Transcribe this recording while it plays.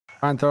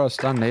Try and throw a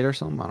stun nade or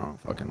something. I don't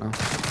fucking know.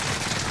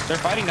 They're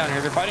fighting down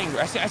here. They're fighting.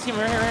 I see them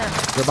right here.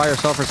 You're by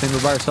yourself, or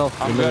You're by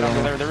yourself. I'm good.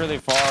 They're really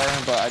far,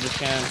 but I just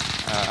can't.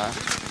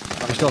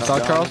 You're still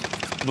stuck, Charles?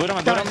 Blood him.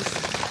 I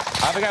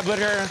have a guy blood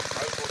here.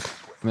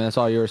 I mean, that's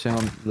all you were saying.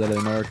 I'm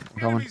literally nowhere. I'm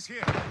coming.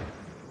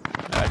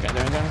 I can't do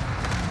anything.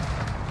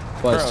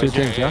 Well, it's 2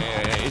 teams, yeah?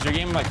 Is your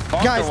game like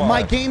fucked? Guys,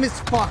 my game is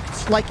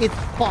fucked. Like, it's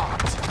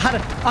fucked.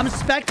 I'm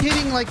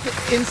spectating like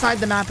inside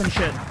the map and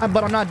shit,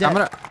 but I'm not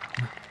dead.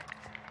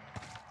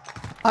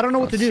 I don't know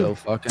what to do. So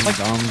fucking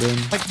dumb,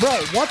 dude. Like, bro,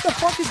 what the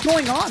fuck is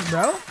going on,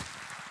 bro?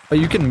 Oh,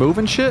 you can move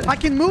and shit? I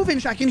can move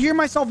and shit. I can hear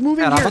myself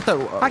moving Man, here. I thought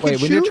that. I can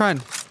wait, we need to try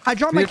and. I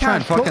dropped my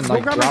cash. Fucking, go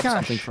like, grab my drop cash.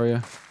 something for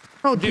you.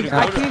 No, dude,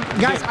 I can't.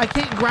 Guys, I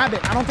can't grab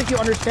it. I don't think you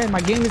understand.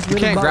 My game is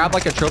really You can't bugged. grab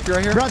like a trophy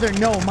right here? Brother,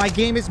 no. My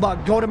game is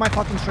bugged. Go to my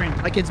fucking stream.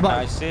 Like, it's bugged.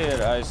 I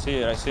see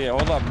it.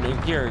 Hold up.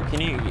 Here,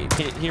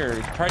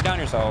 here, try it down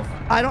yourself.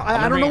 I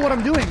don't know what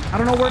I'm doing. I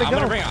don't know where to go.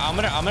 I'm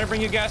gonna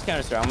bring you a gas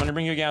canister.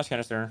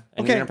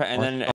 And Okay. and then